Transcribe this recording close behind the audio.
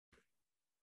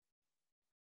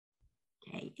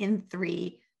rolling in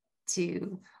 3,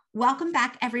 2. Welcome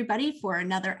back, everybody, for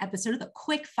another episode of the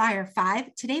Quick Fire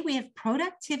 5. Today, we have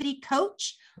productivity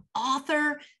coach,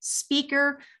 author,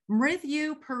 speaker,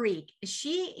 Mridu Parikh.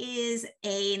 She is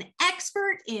an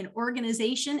expert in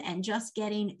organization and just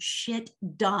getting shit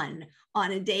done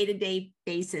on a day-to-day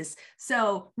basis.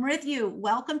 So, Mridu,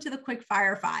 welcome to the Quick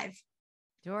Fire 5.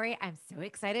 Dori, I'm so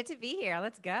excited to be here.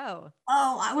 Let's go.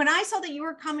 Oh, when I saw that you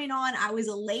were coming on, I was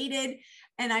elated.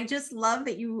 And I just love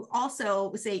that you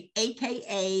also say,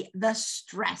 AKA the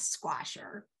stress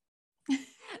squasher.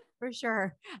 For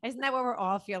sure. Isn't that what we're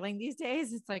all feeling these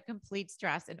days? It's like complete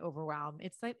stress and overwhelm.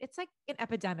 It's like an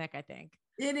epidemic, I think.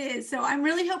 It is. So I'm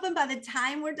really hoping by the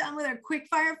time we're done with our Quick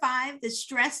Fire 5, the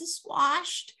stress is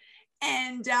squashed.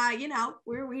 And,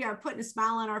 we are putting a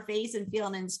smile on our face and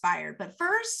feeling inspired. But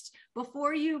first,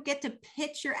 before you get to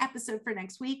pitch your episode for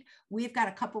next week, we've got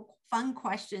a couple fun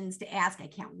questions to ask. I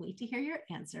can't wait to hear your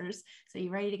answers. So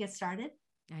you ready to get started?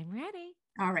 I'm ready.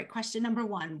 All right. Question number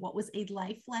 1. What was a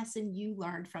life lesson you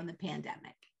learned from the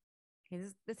pandemic? Okay,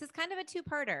 this is kind of a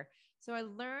two-parter. So I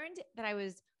learned that I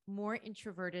was more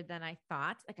introverted than I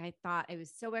thought. Like I thought I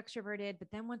was so extroverted, but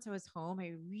then once I was home,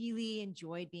 I really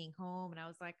enjoyed being home. And I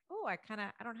was like, oh, I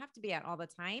don't have to be out all the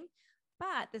time.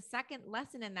 But the second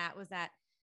lesson in that was that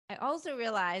I also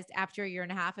realized after a year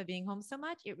and a half of being home so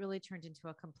much, it really turned into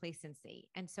a complacency.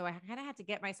 And so I kind of had to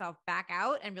get myself back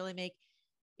out and really make,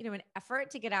 an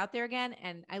effort to get out there again.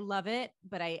 And I love it,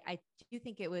 but I do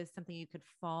think it was something you could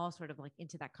fall sort of like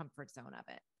into that comfort zone of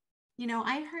it.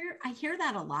 I hear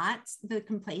that a lot, the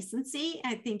complacency.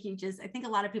 I think a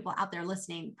lot of people out there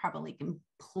listening probably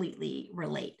completely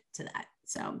relate to that.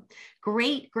 So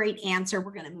great answer.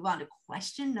 We're going to move on to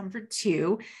question number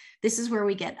 2. This is where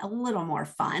we get a little more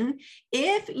fun.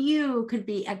 If you could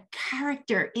be a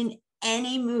character in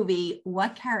any movie,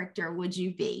 what character would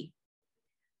you be?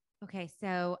 Okay.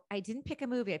 So I didn't pick a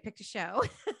movie. I picked a show.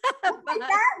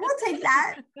 We'll take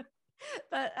that.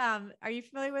 But are you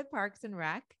familiar with Parks and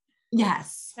Rec?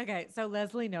 Yes. Okay. So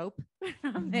Leslie Knope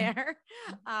from there,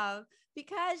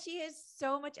 because she has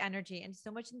so much energy and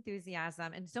so much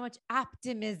enthusiasm and so much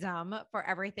optimism for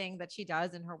everything that she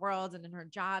does in her world and in her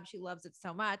job. She loves it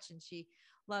so much. And she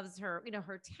loves her,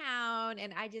 her town.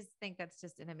 And I just think that's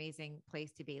just an amazing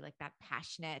place to be, like that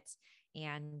passionate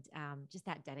and just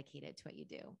that dedicated to what you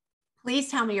do. Please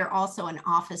tell me you're also an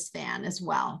Office fan as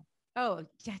well. Oh,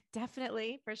 yeah,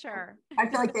 definitely. For sure. I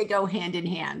feel like they go hand in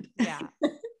hand. Yeah.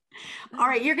 All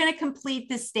right. You're going to complete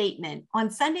this statement.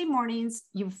 On Sunday mornings,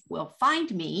 you will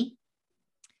find me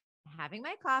having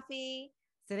my coffee,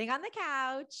 sitting on the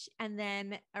couch. And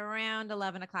then around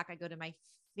 11 o'clock, I go to my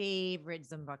favorite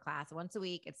Zumba class once a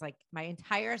week. It's like my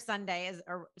entire Sunday is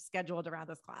scheduled around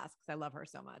this class because I love her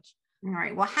so much. All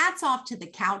right. Well, hats off to the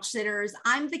couch sitters.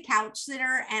 I'm the couch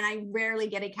sitter and I rarely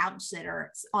get a couch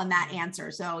sitter on that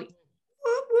answer. So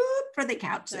whoop, whoop for the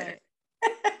couch sitter.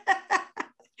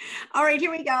 All right,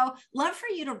 here we go. Love for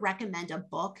you to recommend a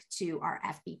book to our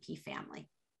FBP family.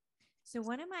 So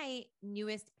one of my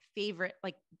favorite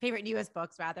newest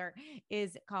books rather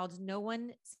is called No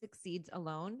One Succeeds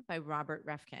Alone by Robert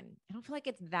Refkin. I don't feel like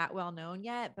it's that well known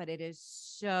yet, but it is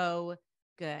so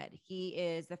good. He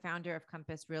is the founder of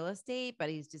Compass Real Estate, but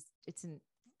it's a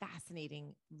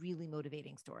fascinating, really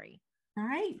motivating story. All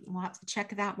right. We'll have to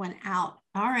check that one out.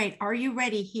 All right. Are you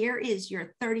ready? Here is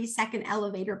your 30-second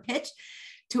elevator pitch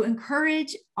to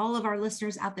encourage all of our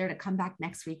listeners out there to come back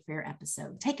next week for your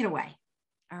episode. Take it away.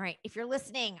 All right. If you're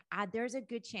listening, there's a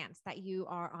good chance that you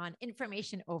are on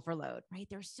information overload, right?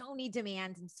 There's so many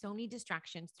demands and so many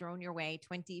distractions thrown your way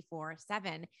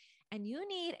 24/7, and you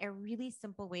need a really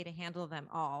simple way to handle them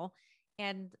all.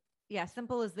 And yeah,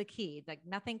 simple is the key, like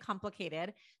nothing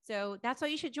complicated. So that's why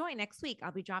you should join next week.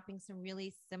 I'll be dropping some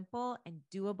really simple and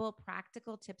doable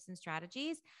practical tips and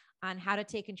strategies on how to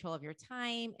take control of your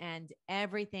time and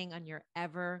everything on your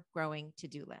ever-growing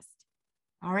to-do list.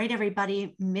 All right,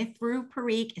 everybody. Mridu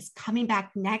Parikh is coming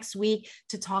back next week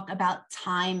to talk about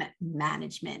time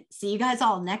management. See you guys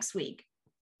all next week.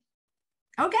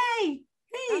 Okay. Hey,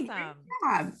 awesome. Good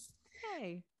job.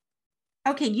 Hey.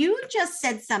 Okay, you just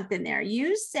said something there.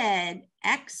 You said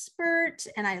expert,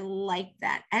 and I like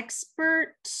that.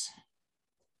 Expert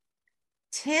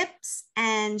tips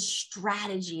and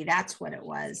strategy. That's what it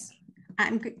was.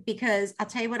 Because I'll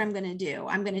tell you what I'm going to do.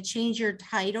 I'm going to change your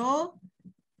title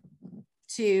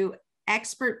to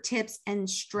expert tips and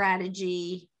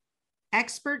strategies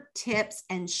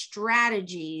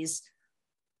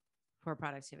for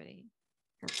productivity.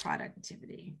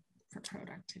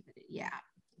 Yeah.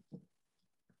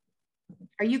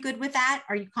 Are you good with that?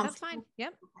 Are you comfortable? That's fine.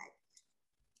 Yep.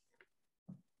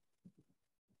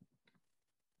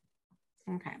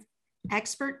 Okay.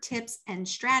 Expert tips and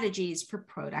strategies for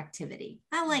productivity.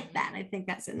 I like that. I think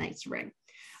that's a nice ring.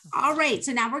 All right.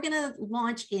 So now we're going to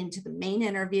launch into the main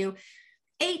interview.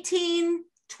 18,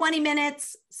 20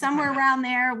 minutes, somewhere around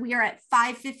there. We are at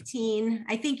 5:15.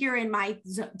 I think you're in my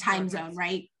time zone,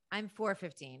 right? I'm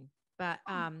 4:15, but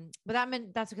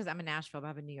that's because I'm in Nashville, but I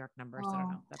have a New York number. So I don't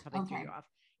know. That probably threw you off.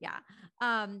 Yeah.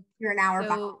 You're an hour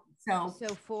behind. So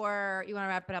you want to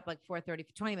wrap it up like 4:30,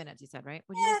 20 minutes, you said, right?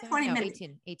 Would you say? 20 no, minutes.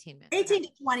 18 minutes. 18 to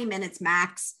 20 minutes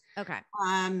max. Okay.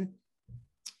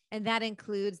 And that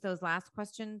includes those last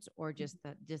questions or just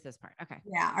this part? Okay.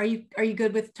 Yeah. Are you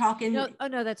good with talking? No. Oh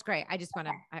no, that's great. I just want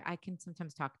to, I can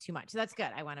sometimes talk too much. So that's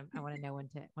good. I want to know when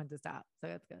to stop. So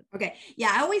that's good. Okay.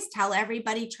 Yeah. I always tell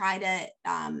everybody, try to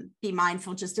be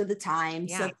mindful just of the time.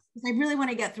 Yeah. So I really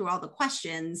want to get through all the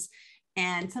questions.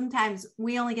 And sometimes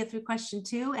we only get through question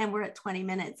 2 and we're at 20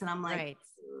 minutes and I'm like, right.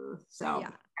 So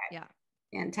yeah.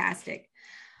 Fantastic.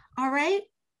 All right,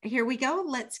 here we go.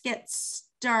 Let's get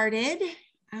started.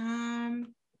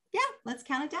 Let's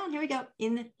count it down. Here we go.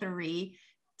 In 3,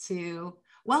 2.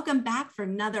 Welcome back for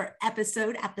another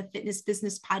episode at the Fitness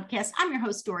Business Podcast. I'm your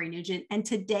host, Dori Nugent, and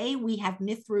today we have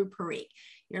Mridu Parikh.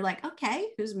 You're like, okay,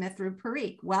 who's Mridu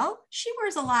Parikh? Well, she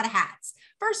wears a lot of hats.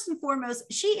 First and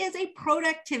foremost, she is a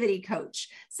productivity coach.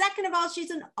 Second of all,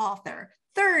 she's an author.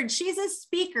 Third, she's a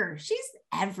speaker. She's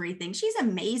everything. She's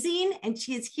amazing. And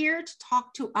she is here to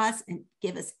talk to us and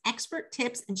give us expert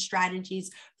tips and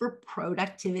strategies for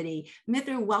productivity.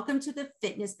 Mridu, welcome to the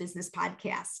Fitness Business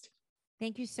Podcast.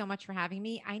 Thank you so much for having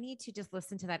me. I need to just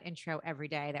listen to that intro every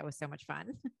day. That was so much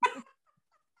fun.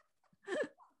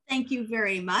 Thank you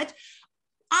very much.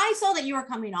 I saw that you were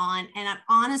coming on, and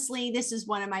honestly, this is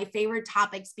one of my favorite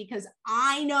topics because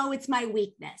I know it's my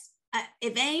weakness.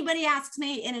 If anybody asks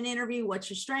me in an interview, what's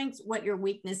your strengths, what your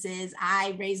weakness is,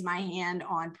 I raise my hand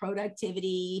on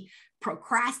productivity,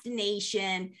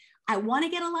 procrastination. I want to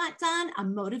get a lot done.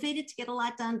 I'm motivated to get a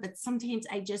lot done, but sometimes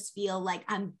I just feel like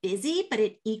I'm busy, but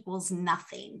it equals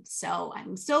nothing. So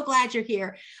I'm so glad you're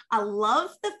here. I love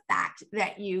the fact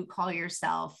that you call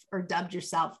yourself or dubbed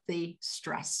yourself the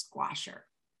stress squasher.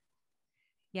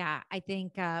 Yeah, I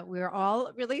think we're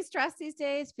all really stressed these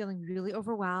days, feeling really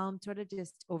overwhelmed, sort of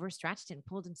just overstretched and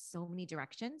pulled in so many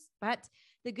directions. But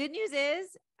the good news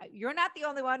is you're not the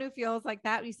only one who feels like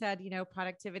that. We said,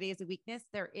 productivity is a weakness.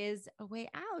 There is a way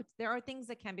out. There are things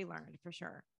that can be learned for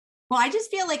sure. Well, I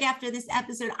just feel like after this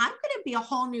episode, I'm going to be a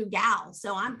whole new gal.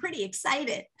 So I'm pretty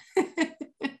excited.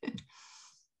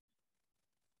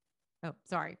 Oh,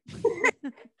 sorry.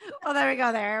 Well, there we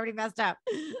go. There, I already messed up.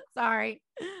 Sorry.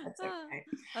 That's okay.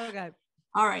 Okay.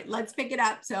 All right, let's pick it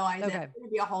up. So I'm going to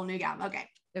be a whole new gal. Okay.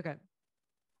 Okay.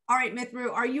 All right,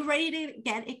 Mridu, are you ready to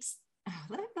get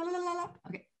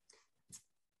okay.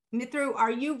 Mridu,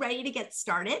 are you ready to get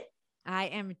started? I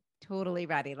am totally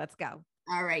ready. Let's go.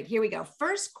 All right, here we go.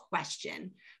 First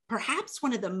question. Perhaps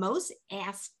one of the most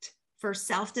asked for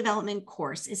self-development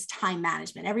course is time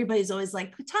management. Everybody's always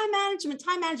like, time management.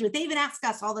 They even ask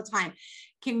us all the time,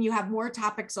 can you have more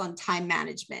topics on time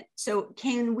management? So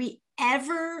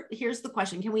here's the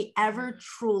question, can we ever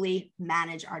truly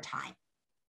manage our time?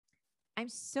 I'm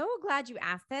so glad you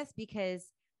asked this because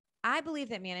I believe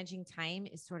that managing time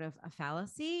is sort of a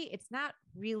fallacy. It's not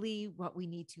really what we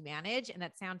need to manage. And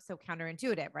that sounds so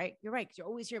counterintuitive, right? You're right, because you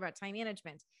always hear about time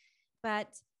management. But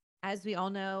as we all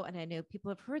know, and I know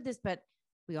people have heard this, but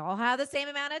we all have the same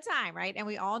amount of time, right? And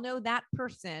we all know that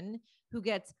person who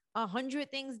gets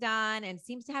 100 things done and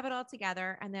seems to have it all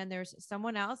together. And then there's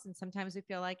someone else. And sometimes we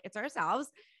feel like it's ourselves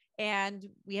and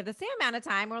we have the same amount of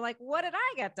time. We're like, what did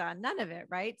I get done? None of it,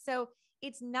 right? So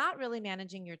it's not really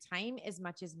managing your time as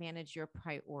much as manage your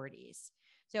priorities.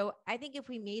 So I think if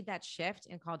we made that shift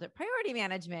and called it priority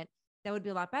management, that would be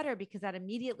a lot better because that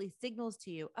immediately signals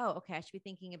to you, oh, okay, I should be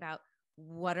thinking about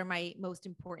what are my most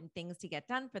important things to get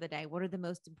done for the day? What are the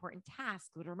most important tasks?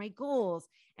 What are my goals?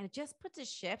 And it just puts a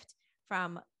shift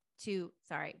to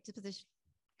position.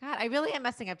 God, I really am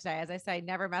messing up today. As I say, I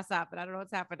never mess up, but I don't know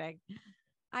what's happening.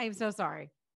 I am so sorry.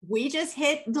 We just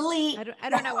hit delete. I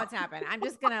don't know what's happened. I'm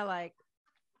just going to look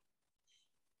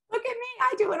at me.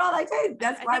 I do it all the time.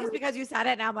 That's why. I think it's because you said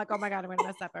it. Now I'm like, oh my God, I'm going to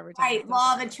mess up every time. Right.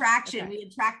 Law of attraction. Okay. We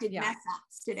attracted mess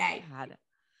ups today. God.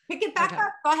 Pick it back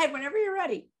up. Go ahead whenever you're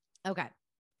ready. Okay.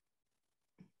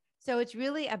 So it's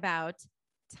really about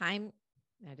time.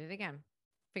 I did it again.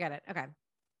 Forget it. Okay.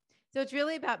 So it's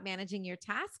really about managing your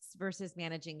tasks versus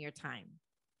managing your time.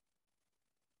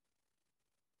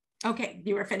 Okay.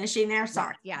 You were finishing there.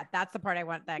 Sorry. Yeah. That's the part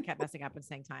that I kept messing up and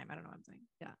saying time. I don't know what I'm saying.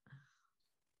 Yeah. All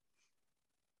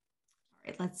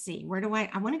right. Let's see. Where do I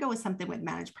want to go with something with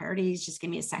manage priorities. Just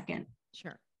give me a second.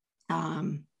 Sure.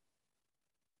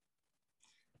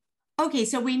 Okay,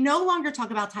 so we no longer talk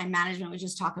about time management. We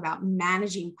just talk about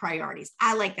managing priorities.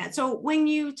 I like that. So when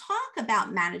you talk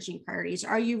about managing priorities,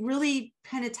 are you really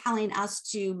kind of telling us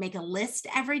to make a list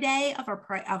every day of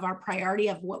our priority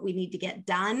of what we need to get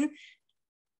done?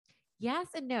 Yes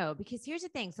and no, because here's the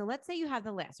thing. So let's say you have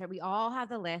the list, right? We all have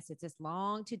the list. It's this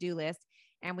long to-do list,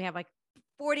 and we have like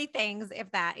 40 things,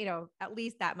 if that, at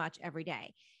least that much every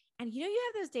day. And you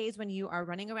have those days when you are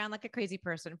running around like a crazy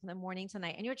person from the morning to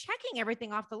night and you're checking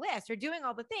everything off the list. You're doing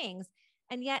all the things.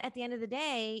 And yet at the end of the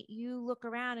day, you look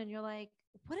around and you're like,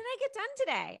 what did I get done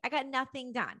today? I got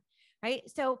nothing done. Right.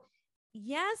 So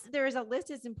yes, there is a list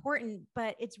is important,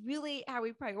 but it's really how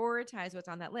we prioritize what's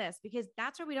on that list, because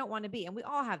that's where we don't want to be. And we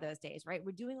all have those days, right?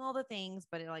 We're doing all the things,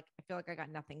 but I feel like I got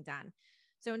nothing done.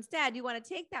 So instead, you want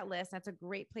to take that list. That's a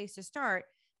great place to start,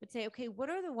 but say, okay, what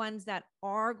are the ones that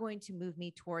are going to move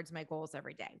me towards my goals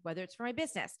every day? Whether it's for my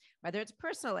business, whether it's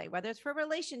personally, whether it's for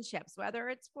relationships, whether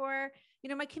it's for,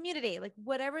 my community, like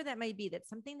whatever that may be,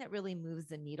 that's something that really moves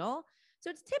the needle.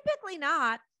 So it's typically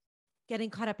not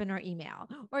getting caught up in our email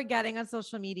or getting on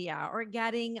social media or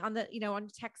getting on on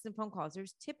texts and phone calls.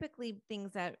 There's typically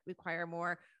things that require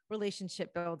more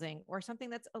relationship building or something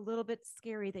that's a little bit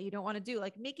scary that you don't want to do,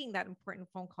 like making that important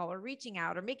phone call or reaching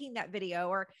out or making that video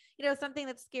or, something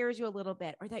that scares you a little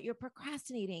bit or that you're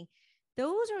procrastinating.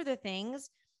 Those are the things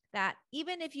that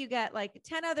even if you get like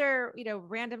 10 other,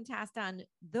 random tasks done,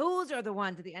 those are the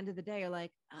ones at the end of the day are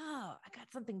like, oh, I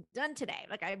got something done today.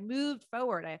 Like I moved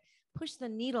forward. I push the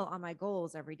needle on my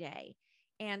goals every day.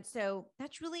 And so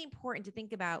that's really important to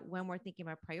think about when we're thinking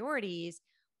about priorities.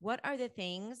 What are the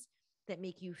things that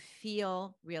make you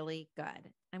feel really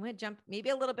good? I'm going to jump maybe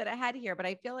a little bit ahead here, but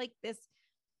I feel like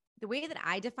the way that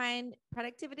I define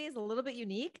productivity is a little bit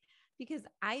unique, because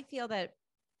I feel that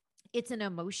it's an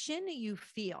emotion you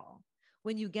feel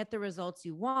when you get the results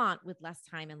you want with less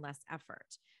time and less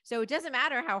effort. So it doesn't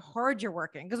matter how hard you're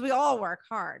working, because we all work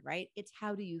hard, right? It's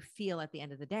how do you feel at the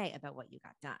end of the day about what you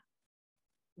got done?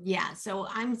 Yeah. So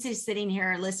I'm just sitting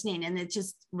here listening, and it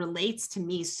just relates to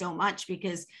me so much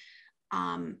because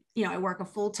I work a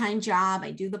full-time job.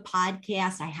 I do the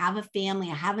podcast. I have a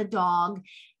family. I have a dog.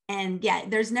 And yeah,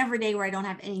 there's never a day where I don't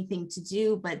have anything to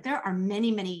do, but there are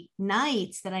many, many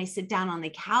nights that I sit down on the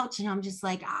couch and I'm just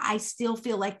like, I still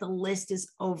feel like the list is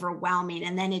overwhelming.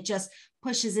 And then it just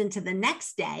pushes into the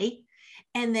next day.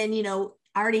 And then,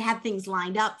 I already had things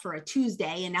lined up for a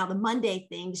Tuesday, and now the Monday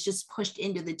things just pushed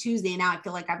into the Tuesday. And now I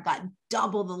feel like I've got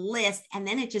double the list. And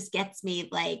then it just gets me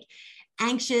like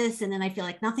anxious. And then I feel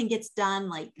like nothing gets done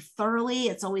like thoroughly.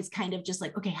 It's always kind of just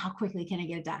like, okay, how quickly can I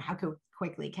get it done? How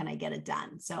quickly can I get it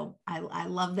done? So I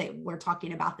love that we're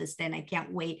talking about this then. I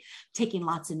can't wait, taking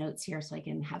lots of notes here so I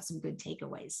can have some good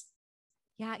takeaways.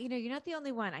 Yeah. You're not the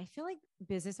only one. I feel like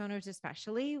business owners,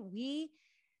 especially, we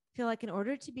feel like in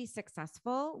order to be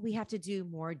successful, we have to do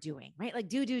more doing, right? Like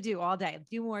do all day,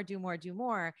 do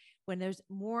more. When there's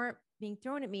more being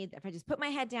thrown at me, if I just put my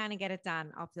head down and get it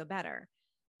done, I'll feel better.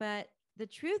 But the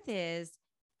truth is,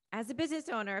 as a business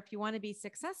owner, if you want to be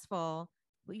successful,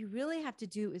 what you really have to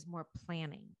do is more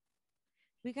planning.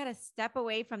 We got to step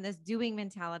away from this doing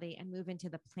mentality and move into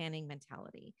the planning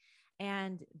mentality.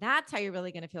 And that's how you're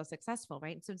really going to feel successful,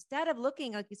 right? So instead of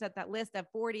looking, like you said, that list of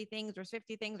 40 things or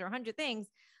 50 things or 100 things,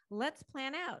 let's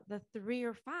plan out the 3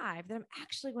 or 5 that I'm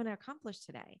actually going to accomplish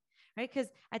today, right? Because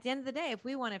at the end of the day, if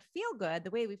we want to feel good,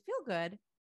 the way we feel good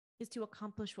is to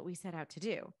accomplish what we set out to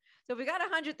do. So if we got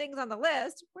 100 things on the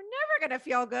list, we're never going to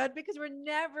feel good because we're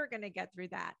never going to get through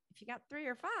that. If you got 3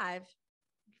 or 5,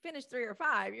 you finish 3 or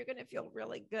 5, you're going to feel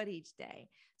really good each day.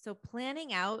 So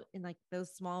planning out in like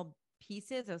those small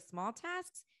pieces of small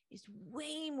tasks is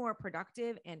way more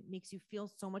productive and makes you feel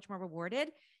so much more rewarded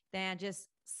than just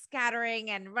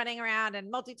scattering and running around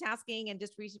and multitasking and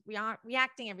just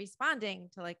reacting and responding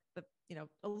to like the,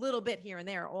 a little bit here and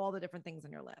there, all the different things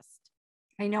on your list.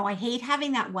 I know I hate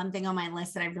having that one thing on my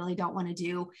list that I really don't want to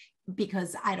do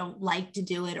because I don't like to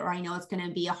do it, or I know it's going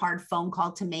to be a hard phone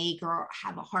call to make or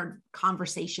have a hard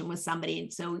conversation with somebody.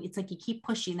 And so it's like you keep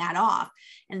pushing that off.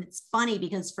 And it's funny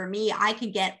because for me, I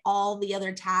could get all the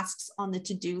other tasks on the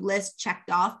to-do list checked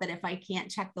off, but if I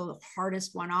can't check the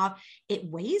hardest one off, it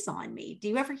weighs on me. Do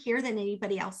you ever hear that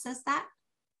anybody else says that?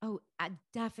 Oh,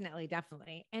 definitely.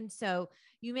 And so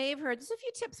you may have heard, there's a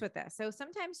few tips with this. So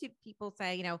sometimes people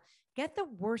say, get the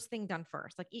worst thing done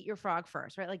first, like eat your frog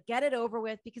first, right? Like get it over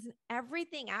with, because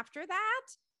everything after that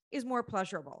is more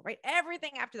pleasurable, right?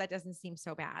 Everything after that doesn't seem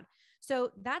so bad.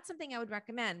 So that's something I would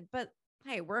recommend. But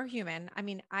hey, we're human. I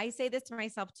mean, I say this to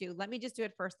myself too. Let me just do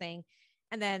it first thing.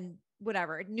 And then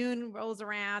whatever, noon rolls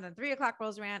around and 3 o'clock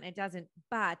rolls around, it doesn't.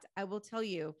 But I will tell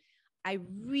you, I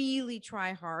really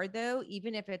try hard though,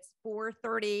 even if it's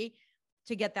 4:30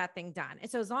 to get that thing done. And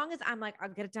so as long as I'm like, I'll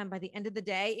get it done by the end of the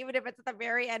day, even if it's at the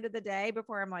very end of the day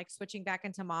before I'm like switching back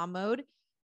into mom mode,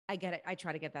 I get it. I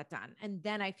try to get that done. And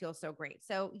then I feel so great.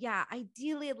 So yeah,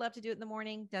 ideally I'd love to do it in the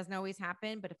morning. Doesn't always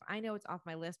happen, but if I know it's off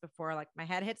my list before like my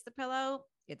head hits the pillow,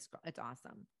 it's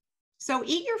awesome. So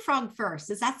eat your frog first.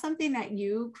 Is that something that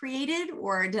you created,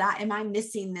 or am I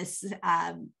missing this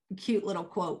cute little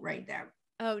quote right there?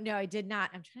 Oh no, I did not.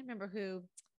 I'm trying to remember who.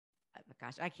 Oh,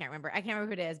 gosh, I can't remember. I can't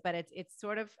remember who it is, but it's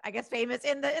sort of, I guess, famous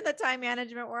in the time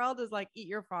management world is like eat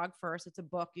your frog first. It's a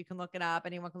book. You can look it up.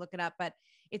 Anyone can look it up, but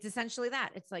it's essentially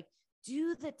that. It's like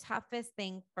do the toughest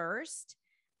thing first.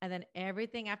 And then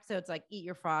everything after, so it's like eat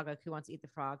your frog. Like who wants to eat the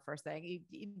frog first thing?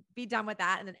 You be done with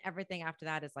that. And then everything after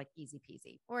that is like easy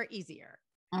peasy or easier.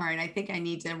 All right. I think I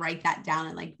need to write that down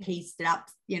and like paste it up,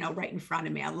 right in front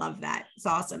of me. I love that. It's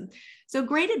awesome. So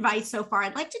great advice so far.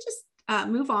 I'd like to just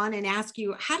move on and ask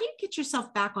you, how do you get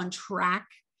yourself back on track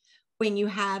when you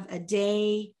have a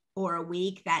day or a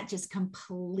week that just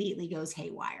completely goes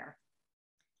haywire?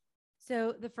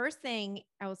 So the first thing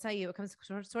I will tell you, it comes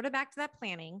sort of back to that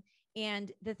planning.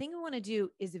 And the thing we want to do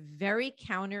is very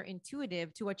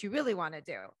counterintuitive to what you really want to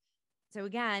do. So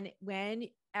again, when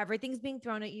everything's being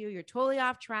thrown at you, you're totally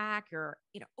off track, you're,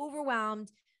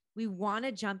 overwhelmed. We want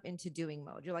to jump into doing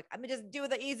mode. You're like, I'm gonna just do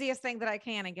the easiest thing that I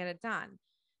can and get it done.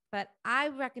 But I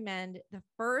recommend the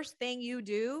first thing you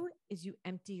do is you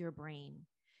empty your brain.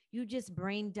 You just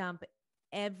brain dump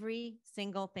every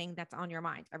single thing that's on your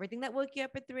mind, everything that woke you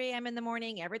up at 3 a.m. in the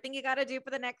morning, everything you got to do for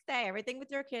the next day, everything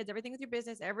with your kids, everything with your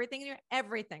business,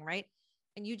 everything, right?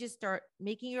 And you just start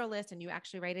making your list and you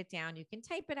actually write it down. You can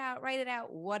type it out, write it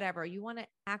out, whatever. You want to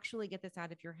actually get this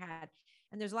out of your head.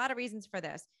 And there's a lot of reasons for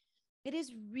this. It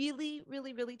is really,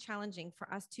 really, really challenging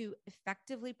for us to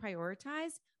effectively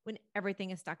prioritize when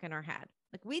everything is stuck in our head.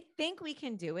 Like we think we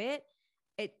can do it.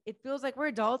 It feels like we're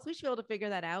adults. We should be able to figure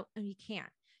that out. And you can't.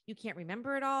 You can't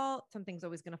remember it all. Something's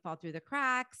always going to fall through the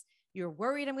cracks. You're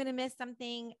worried I'm going to miss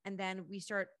something. And then we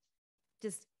start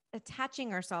just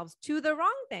attaching ourselves to the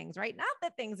wrong things, right? Not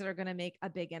the things that are going to make a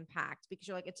big impact because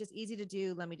you're like, it's just easy to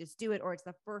do. Let me just do it. Or it's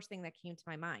the first thing that came to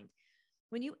my mind.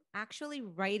 When you actually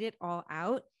write it all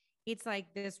out, it's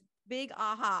like this big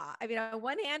aha. I mean, on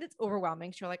one hand, it's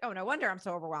overwhelming. So you're like, oh, no wonder I'm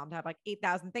so overwhelmed. I have like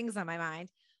 8,000 things on my mind.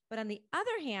 But on the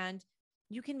other hand,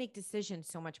 you can make decisions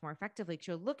so much more effectively because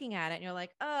you're looking at it and you're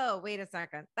like, oh, wait a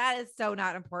second. That is so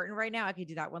not important right now. I could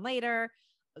do that one later.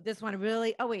 This one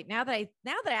really, oh, wait, now that I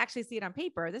actually see it on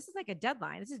paper, this is like a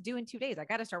deadline. This is due in 2 days. I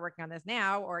got to start working on this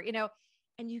now. Or,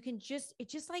 and you can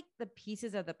it's just like the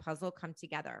pieces of the puzzle come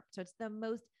together. So it's the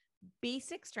most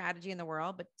basic strategy in the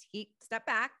world, but step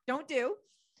back,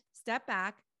 step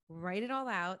back, write it all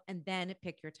out, and then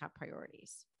pick your top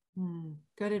priorities.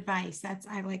 Good advice.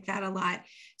 I like that a lot.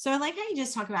 So I like how you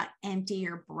just talk about empty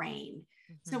your brain.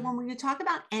 So when we talk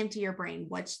about empty your brain,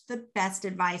 what's the best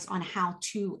advice on how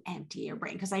to empty your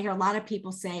brain? Because I hear a lot of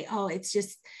people say, oh, it's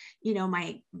just,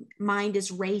 my mind is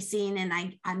racing and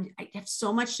I have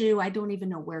so much to do. I don't even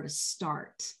know where to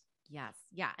start. Yes.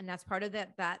 Yeah. And that's part of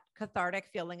that cathartic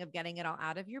feeling of getting it all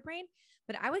out of your brain.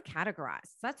 But I would categorize.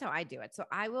 So that's how I do it. So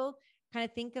I will kind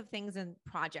of think of things in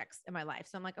projects in my life.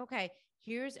 So I'm like, okay,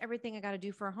 here's everything I got to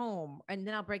do for home. And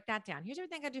then I'll break that down. Here's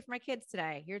everything I got to do for my kids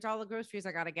today. Here's all the groceries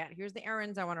I got to get. Here's the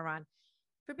errands I want to run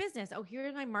for business. Oh,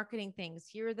 here's my marketing things.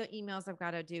 Here are the emails I've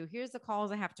got to do. Here's the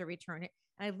calls I have to return. And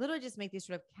I literally just make these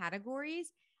sort of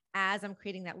categories as I'm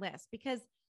creating that list, because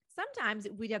sometimes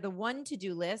we have the one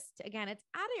to-do list. Again, it's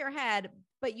out of your head,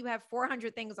 but you have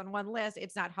 400 things on one list.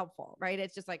 It's not helpful, right?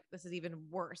 It's just like, this is even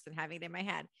worse than having it in my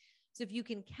head. So if you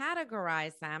can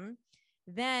categorize them,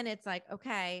 then it's like,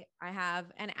 okay, I have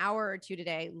an hour or two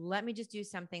today. Let me just do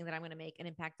something that I'm going to make an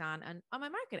impact on my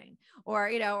marketing, or,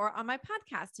 or on my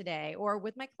podcast today, or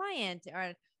with my client,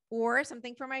 or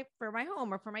something for my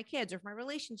home, or for my kids, or for my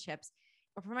relationships,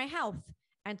 or for my health.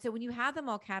 And so when you have them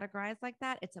all categorized like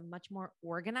that, it's a much more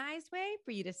organized way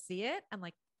for you to see it and,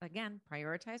 like, again,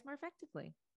 prioritize more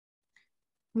effectively.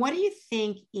 What do you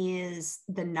think is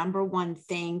the number one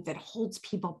thing that holds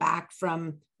people back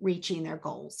from reaching their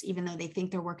goals, even though they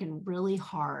think they're working really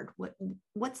hard?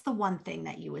 What's the one thing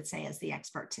that you would say as the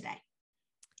expert today?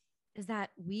 Is that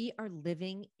we are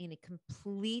living in a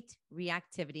complete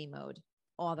reactivity mode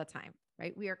all the time,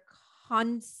 right? We are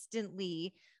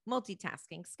constantly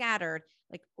multitasking, scattered,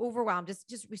 like overwhelmed,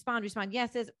 just respond.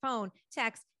 Yes, is phone,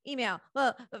 text, email,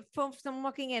 phone, someone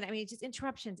walking in. I mean, just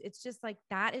interruptions. It's just like,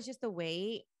 that is just the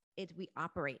way we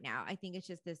operate now. I think it's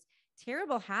just this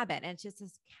terrible habit. And it's just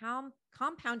this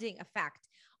compounding effect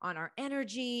on our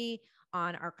energy,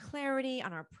 on our clarity,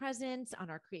 on our presence, on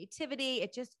our creativity.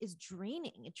 It just is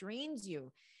draining. It drains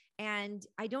you. And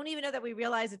I don't even know that we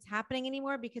realize it's happening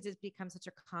anymore because it's become such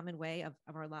a common way of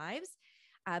our lives.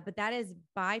 But that is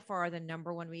by far the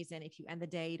number one reason. If you end the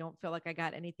day, you don't feel like I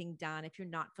got anything done. If you're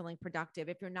not feeling productive,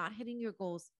 if you're not hitting your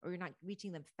goals or you're not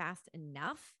reaching them fast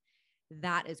enough,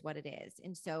 that is what it is.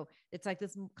 And so it's like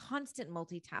this constant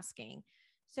multitasking.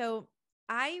 So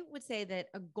I would say that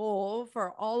a goal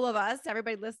for all of us,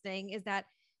 everybody listening, is that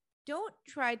don't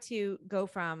try to go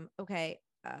from, okay,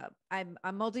 I'm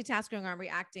multitasking or I'm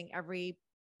reacting every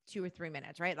 2 or 3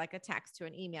 minutes, right? Like a text to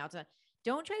an email to,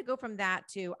 don't try to go from that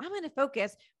to, I'm going to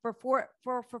focus for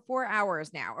 4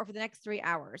 hours now, or for the next 3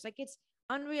 hours. Like, it's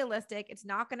unrealistic. It's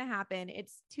not going to happen.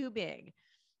 It's too big.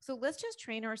 So let's just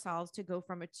train ourselves to go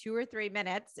from a 2 or 3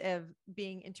 minutes of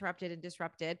being interrupted and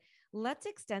disrupted. Let's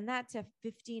extend that to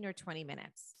 15 or 20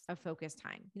 minutes of focus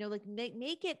time. Like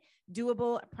make it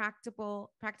doable, practical,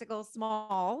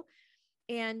 small.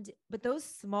 But those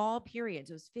small periods,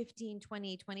 those 15,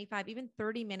 20, 25, even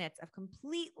 30 minutes of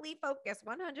completely focused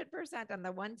 100% on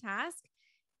the one task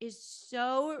is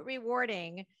so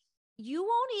rewarding. You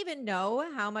won't even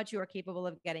know how much you are capable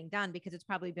of getting done because it's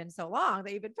probably been so long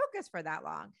that you've been focused for that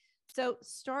long. So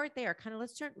start there.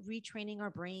 Let's start retraining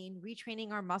our brain,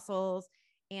 retraining our muscles,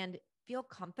 and feel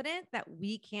confident that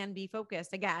we can be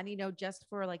focused again, just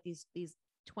for like these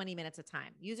 20 minutes of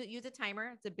time. Use a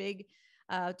timer. It's a big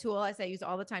tool I say I use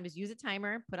all the time. Is use a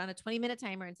timer, put on a 20-minute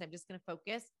timer and say, I'm just going to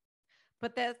focus,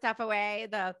 put the stuff away,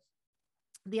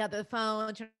 the other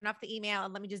phone, turn off the email,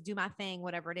 and let me just do my thing,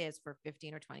 whatever it is, for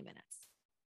 15 or 20 minutes.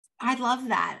 I love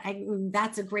that.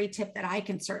 That's a great tip that I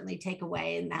can certainly take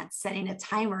away, and that's setting a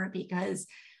timer, because,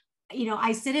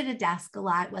 I sit at a desk a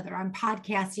lot, whether I'm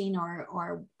podcasting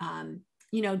or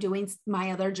doing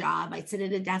my other job. I sit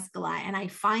at a desk a lot, and I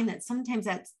find that sometimes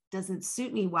that doesn't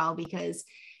suit me well, because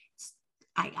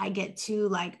I get too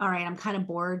like, all right, I'm kind of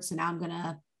bored. So now I'm going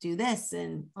to do this.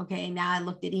 And okay, now I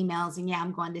looked at emails, and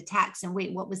I'm going to text, and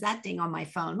wait, what was that thing on my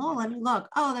phone? Oh, let me look.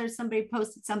 Oh, there's somebody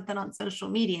posted something on social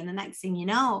media. And the next thing you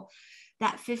know,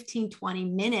 that 15, 20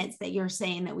 minutes that you're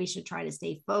saying that we should try to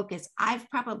stay focused, I've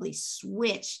probably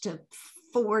switched to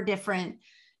 4 different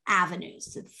avenues,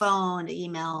 to the phone, to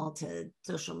email, to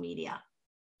social media.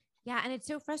 Yeah. And it's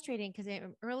so frustrating because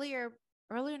earlier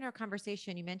in our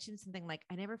conversation, you mentioned something like,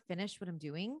 I never finished what I'm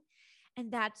doing.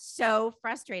 And that's so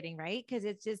frustrating, right? Because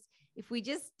it's just, if we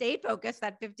just stayed focused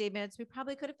that 15 minutes, we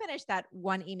probably could have finished that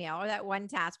one email or that one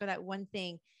task or that one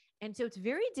thing. And so it's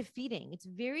very defeating. It's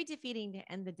very defeating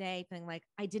to end the day feeling like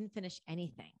I didn't finish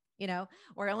anything,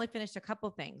 or I only finished a couple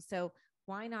things. So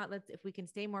why not if we can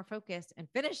stay more focused and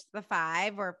finish the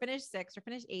 5 or finish 6 or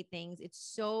finish 8 things, it's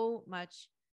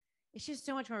just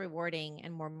so much more rewarding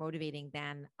and more motivating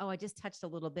than, oh, I just touched a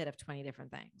little bit of 20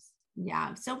 different things.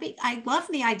 Yeah. So I love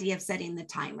the idea of setting the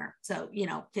timer. So,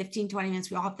 15, 20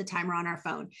 minutes, we all have the timer on our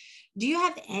phone. Do you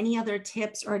have any other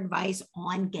tips or advice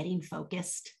on getting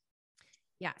focused?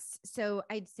 Yes. So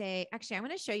I'd say, actually, I'm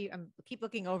going to show you, keep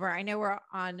looking over. I know we're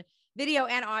on video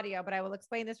and audio, but I will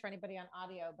explain this for anybody on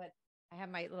audio, but I have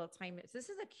my little timer. So this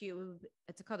is a cube.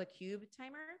 It's called a cube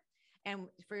timer. And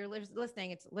for your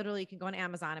listening, it's literally, you can go on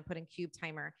Amazon and put in cube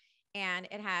timer. And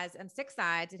it has on 6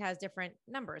 sides, it has different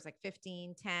numbers like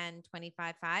 15, 10,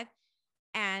 25, 5.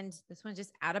 And this one's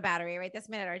just out of battery right this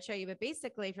minute. I'd show you. But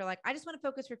basically, if you're like, I just want to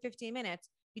focus for 15 minutes,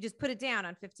 you just put it down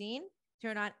on 15,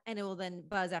 turn on, and it will then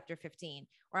buzz after 15.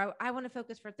 Or I want to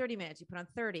focus for 30 minutes. You put on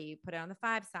 30, you put it on the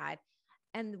 5 side.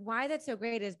 And why that's so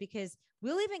great is because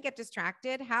we'll even get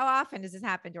distracted. How often does this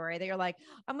happen, Dori? That you're like,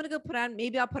 I'm going to go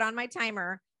maybe I'll put on my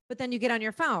timer, but then you get on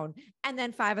your phone and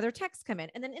then 5 other texts come in,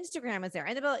 and then Instagram is there,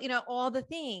 and then, all the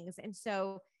things. And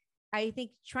so I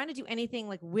think trying to do anything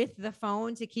like with the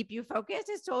phone to keep you focused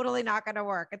is totally not going to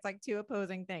work. It's like 2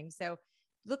 opposing things. So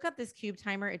look up this cube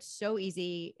timer. It's so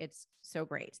easy. It's so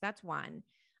great. That's 1.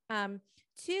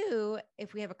 2,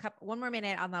 if we have one more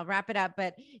minute, I'll wrap it up,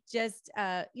 but just,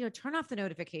 turn off the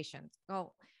notifications.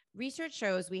 Well, research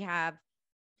shows we have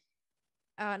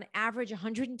on average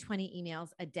 120 emails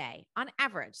a day on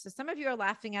average. So some of you are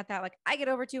laughing at that. Like, I get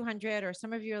over 200, or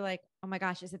some of you are like, oh my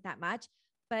gosh, is it that much?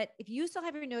 But if you still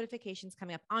have your notifications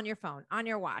coming up on your phone, on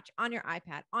your watch, on your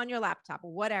iPad, on your laptop,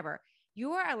 whatever,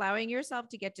 you are allowing yourself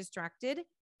to get distracted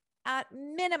at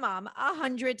minimum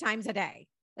 100 times a day.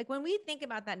 Like, when we think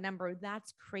about that number,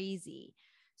 that's crazy.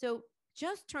 So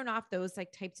just turn off those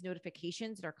like types of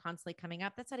notifications that are constantly coming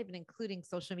up. That's not even including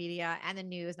social media and the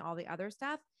news and all the other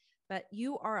stuff, but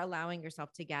you are allowing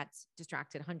yourself to get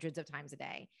distracted hundreds of times a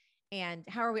day. And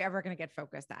how are we ever going to get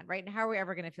focused on, right? And how are we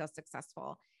ever going to feel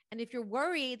successful? And if you're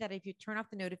worried that if you turn off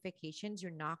the notifications,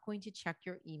 you're not going to check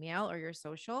your email or your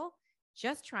social,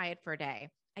 just try it for a day.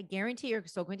 I guarantee you're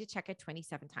still going to check it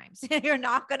 27 times. You're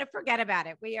not going to forget about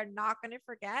it. We are not going to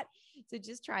forget. So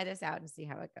just try this out and see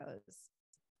how it goes.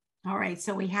 All right.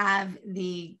 So we have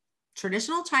the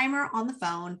traditional timer on the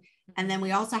phone. And then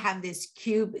we also have this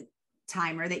cube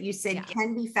timer that you said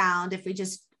can be found if we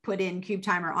just put in cube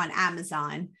timer on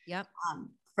Amazon. Yep.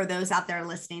 For those out there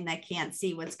listening that can't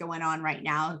see what's going on right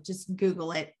now, just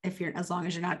Google it as long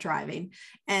as you're not driving,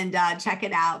 and check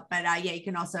it out. But yeah, you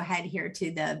can also head here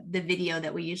to the video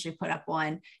that we usually put up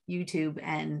on YouTube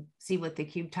and see what the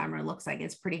cube timer looks like.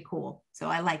 It's pretty cool. So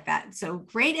I like that. So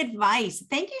great advice.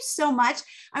 Thank you so much.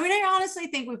 I mean, I honestly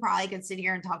think we probably could sit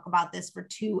here and talk about this for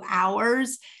 2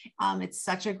 hours. It's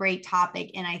such a great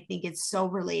topic, and I think it's so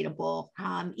relatable.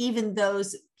 Even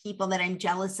those people that I'm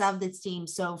jealous of that seem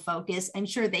so focused, I'm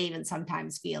sure they even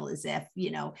sometimes feel as if,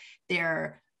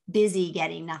 they're busy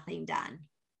getting nothing done.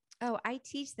 Oh, I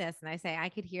teach this and I say, I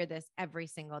could hear this every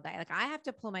single day. Like I have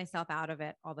to pull myself out of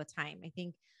it all the time. I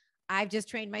think I've just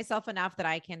trained myself enough that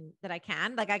I can,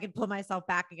 like I can pull myself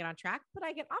back and get on track, but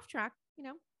I get off track,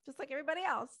 just like everybody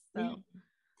else.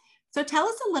 So tell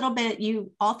us a little bit,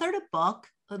 you authored a book.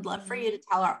 I'd love for you to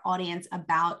tell our audience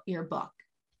about your book.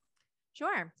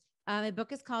 Sure. The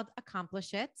book is called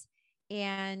Accomplish It,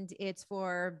 and it's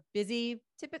for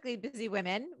typically busy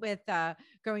women with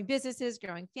growing businesses,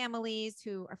 growing families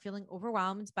who are feeling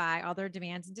overwhelmed by all their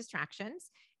demands and distractions.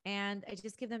 And I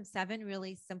just give them 7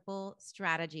 really simple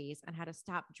strategies on how to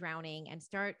stop drowning and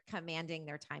start commanding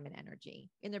their time and energy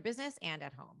in their business and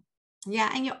at home.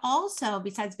 Yeah. And you also,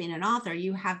 besides being an author,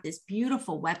 you have this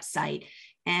beautiful website,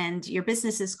 and your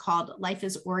business is called Life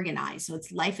is Organized. So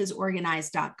it's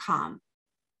lifeisorganized.com.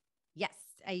 Yes.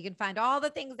 You can find all the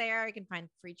things there. You can find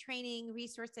free training,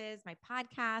 resources, my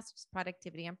podcast,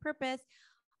 Productivity on Purpose.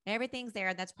 Everything's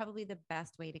there. That's probably the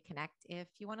best way to connect if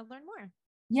you want to learn more.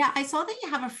 Yeah. I saw that you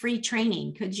have a free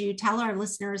training. Could you tell our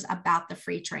listeners about the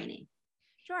free training?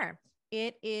 Sure.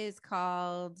 It is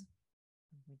called,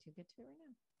 I'm going to get to it right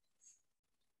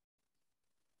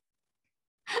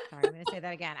now. Sorry, I'm going to say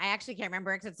that again. I actually can't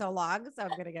remember because it's so long. So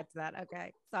I'm going to get to that.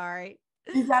 Okay. Sorry.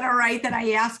 Is that all right that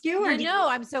I ask you? Or no,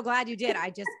 I'm so glad you did.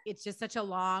 It's just such a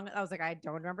long, I was like, I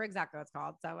don't remember exactly what it's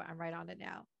called. So I'm right on it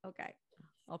now. Okay.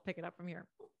 I'll pick it up from here.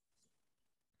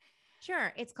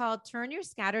 Sure. It's called Turn Your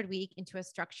Scattered Week into a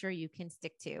Structure You Can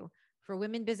Stick To, for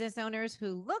women business owners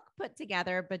who look put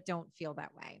together, but don't feel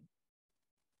that way.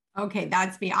 Okay.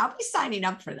 That's me. I'll be signing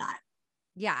up for that.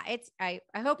 Yeah. I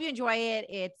hope you enjoy it.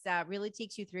 It's really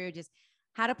takes you through just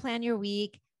how to plan your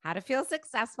week, how to feel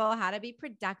successful, how to be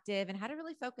productive, and how to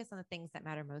really focus on the things that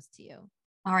matter most to you.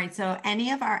 All right. So any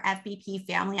of our FBP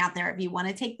family out there, if you want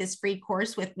to take this free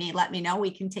course with me, let me know. We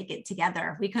can take it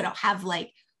together. We could have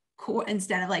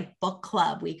instead of book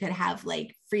club, we could have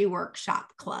free workshop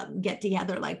club, get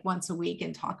together once a week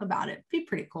and talk about it. It'd be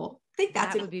pretty cool. I think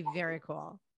that would be very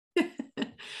cool.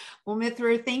 Well,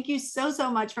 Mridu, thank you so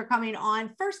much for coming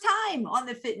on. First time on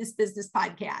the Fitness Business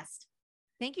Podcast.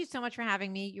 Thank you so much for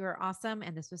having me. You were awesome.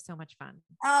 And this was so much fun.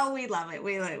 Oh, we love it.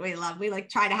 We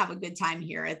try to have a good time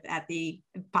here at the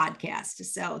podcast.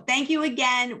 So thank you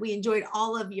again. We enjoyed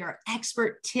all of your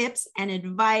expert tips and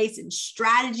advice and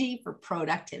strategy for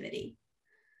productivity.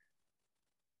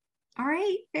 All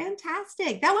right.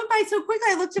 Fantastic. That went by so quickly.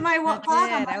 I looked at my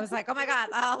clock. I was like, oh my God,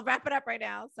 I'll wrap it up right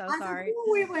now. So sorry.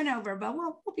 We went over, but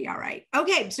we'll be all right.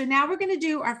 Okay. So now we're going to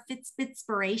do our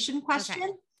Fitspiration question.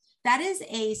 Okay. That is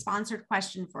a sponsored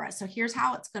question for us. So here is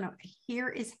how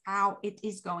it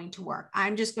is going to work.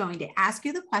 I'm just going to ask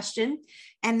you the question,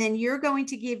 and then you're going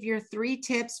to give your 3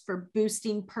 tips for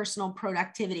boosting personal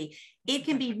productivity. It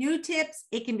can be new tips.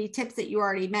 It can be tips that you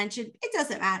already mentioned. It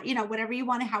doesn't matter, whatever you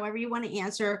want to, however you want to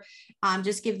answer,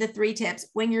 just give the 3 tips.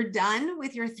 When you're done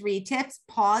with your 3 tips,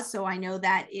 pause. So I know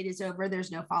that it is over.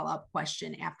 There's no follow-up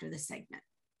question after the segment.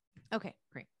 Okay,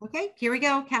 great. Okay, here we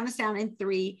go. Count us down in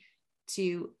 3,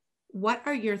 2, what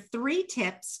are your 3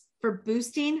 tips for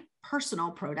boosting personal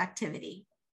productivity?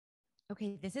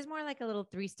 Okay, this is more like a little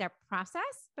 3-step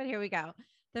process, but here we go.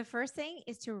 The first thing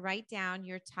is to write down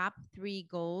your top 3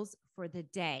 goals for the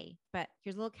day. But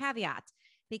here's a little caveat.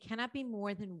 They cannot be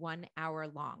more than 1 hour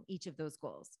long, each of those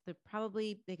goals. They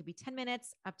could be 10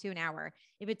 minutes up to an hour.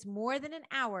 If it's more than an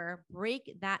hour,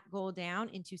 break that goal down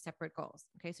into separate goals.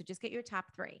 Okay, so just get your top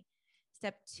 3.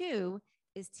 Step 2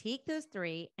 is take those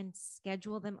 3 and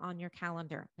schedule them on your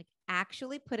calendar.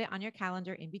 Actually put it on your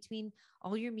calendar in between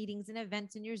all your meetings and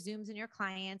events and your Zooms and your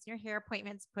clients, your hair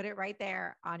appointments, put it right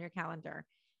there on your calendar.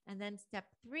 And then step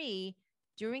 3,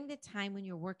 during the time when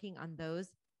you're working on those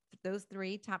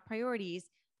 3 top priorities,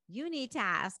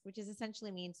 unitask, which is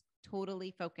essentially means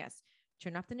totally focus.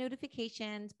 Turn off the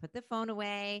notifications, put the phone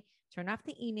away, turn off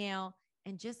the email,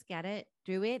 and just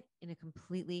do it in a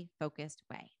completely focused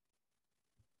way.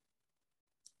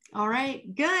 All right.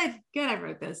 Good. I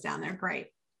wrote those down there. Great.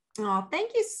 Oh,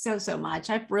 thank you so much.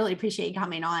 I really appreciate you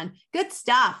coming on. Good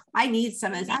stuff. I need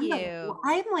some of this. I'm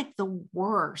like the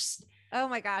worst. Oh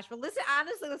my gosh. Well,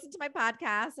 honestly, listen to my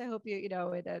podcast. I hope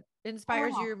it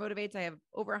inspires you, motivates. I have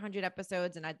over 100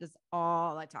 episodes and that's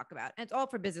all I talk about. And it's all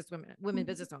for women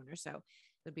business owners. So it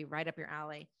would be right up your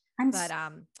alley. I'm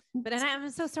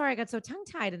so sorry. I got so tongue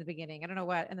tied in the beginning. I don't know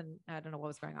what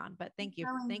was going on, but thank you.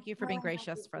 Thank you for being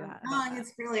gracious for that.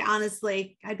 It's really,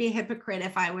 honestly, I'd be a hypocrite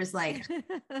if I was like,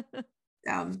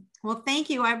 well, thank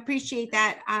you. I appreciate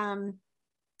that.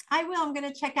 I will. I'm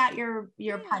going to check out your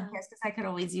podcast because I could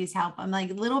always use help. I'm like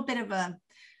a little bit of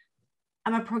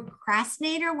I'm a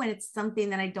procrastinator when it's something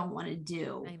that I don't want to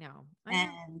do. I know.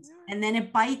 And then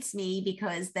it bites me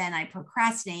because then I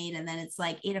procrastinate and then it's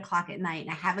like 8 o'clock at night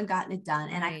and I haven't gotten it done.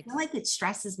 And I feel like it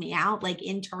stresses me out, like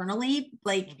internally,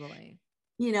 like,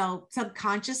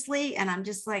 subconsciously. And I'm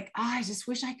just like, I just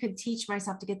wish I could teach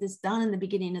myself to get this done in the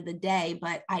beginning of the day,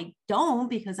 but I don't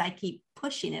because I keep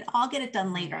pushing it. I'll get it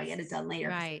done later. I get it done later.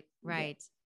 Right.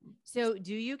 So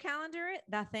do you calendar it?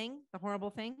 The horrible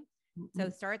thing? So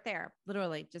start there.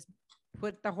 Literally just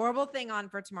put the horrible thing on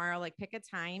for tomorrow, like pick a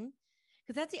time.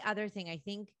 Cause that's the other thing. I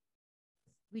think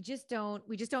we just don't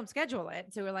schedule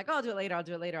it. So we're like, oh, I'll do it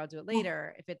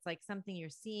later. If it's like something you're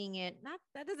seeing it,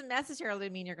 that doesn't necessarily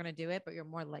mean you're going to do it, but you're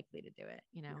more likely to do it,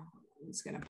 I'm just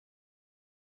going to